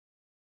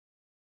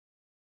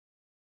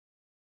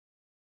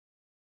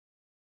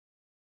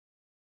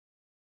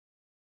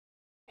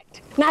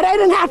Now, they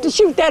didn't have to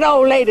shoot that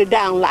old lady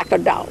down like a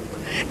dog.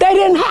 They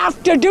didn't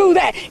have to do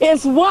that.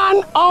 It's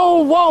one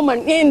old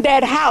woman in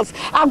that house.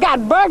 I've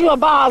got burglar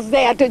bars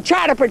there to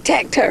try to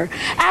protect her.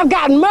 I've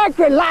got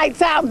mercury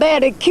lights out there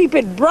to keep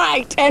it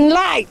bright and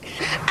light.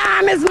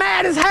 I'm as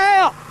mad as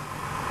hell.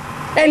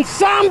 And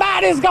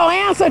somebody's gonna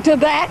answer to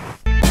that.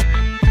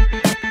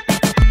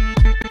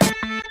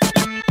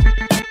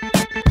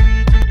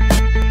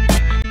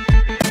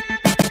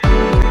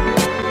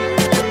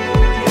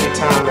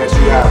 Anytime that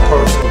you have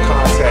personal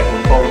contact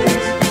with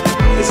police,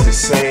 it's the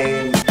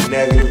same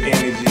negative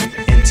energy,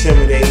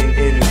 intimidating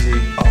energy,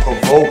 a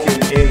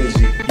provoking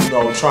energy,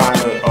 trying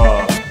to,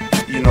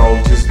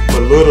 just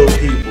belittle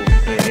people,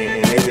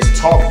 and they just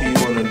talk to you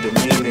in a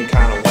demeaning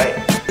kind of way.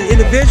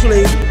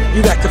 Individually,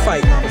 you got to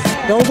fight.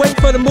 Don't wait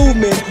for the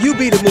movement, you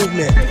be the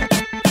movement.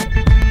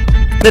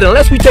 That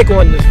unless we take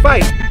on this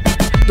fight,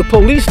 the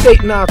police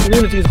state in our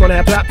community is going to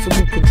have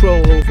absolute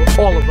control over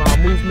all of our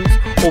movements,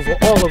 over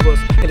all of us,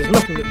 and there's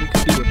nothing that we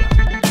can do about it.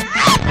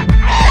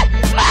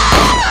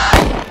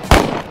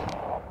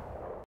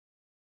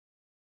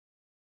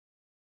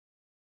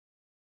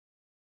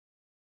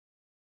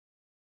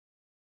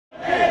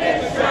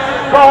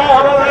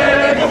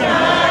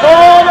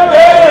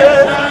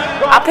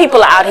 Our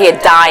people are out here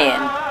dying,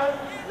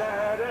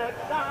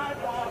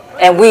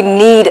 and we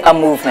need a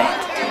movement.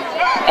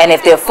 And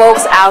if there are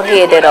folks out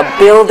here that are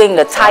building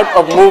the type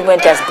of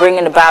movement that's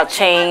bringing about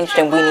change,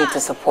 then we need to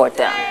support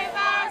them.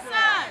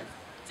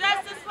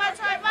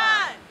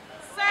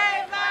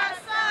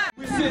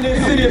 We're sitting in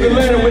the city of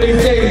Atlanta where they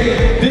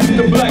say this is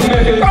the black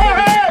Mecca.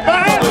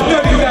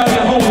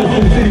 30,000 homeless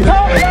in the city.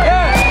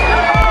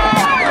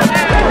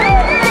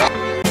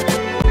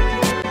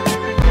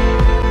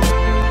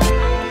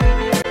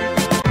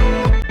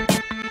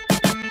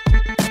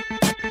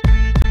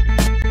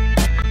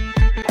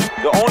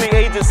 The only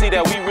agency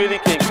that we really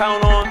can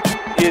count on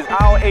is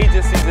our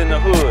agencies in the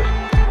hood.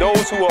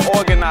 Those who are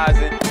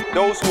organizing,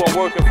 those who are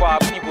working for our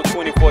people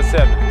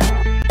 24/7.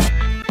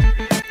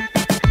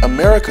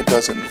 America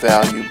doesn't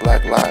value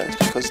black lives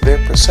because their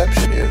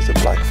perception is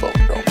that black folk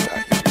don't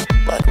value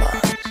black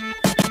lives.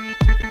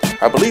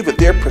 I believe that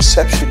their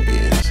perception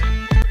is,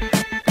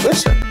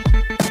 listen,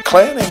 the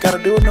Klan ain't got to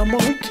do it no more.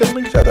 We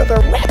killing each other at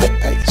a rapid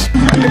pace.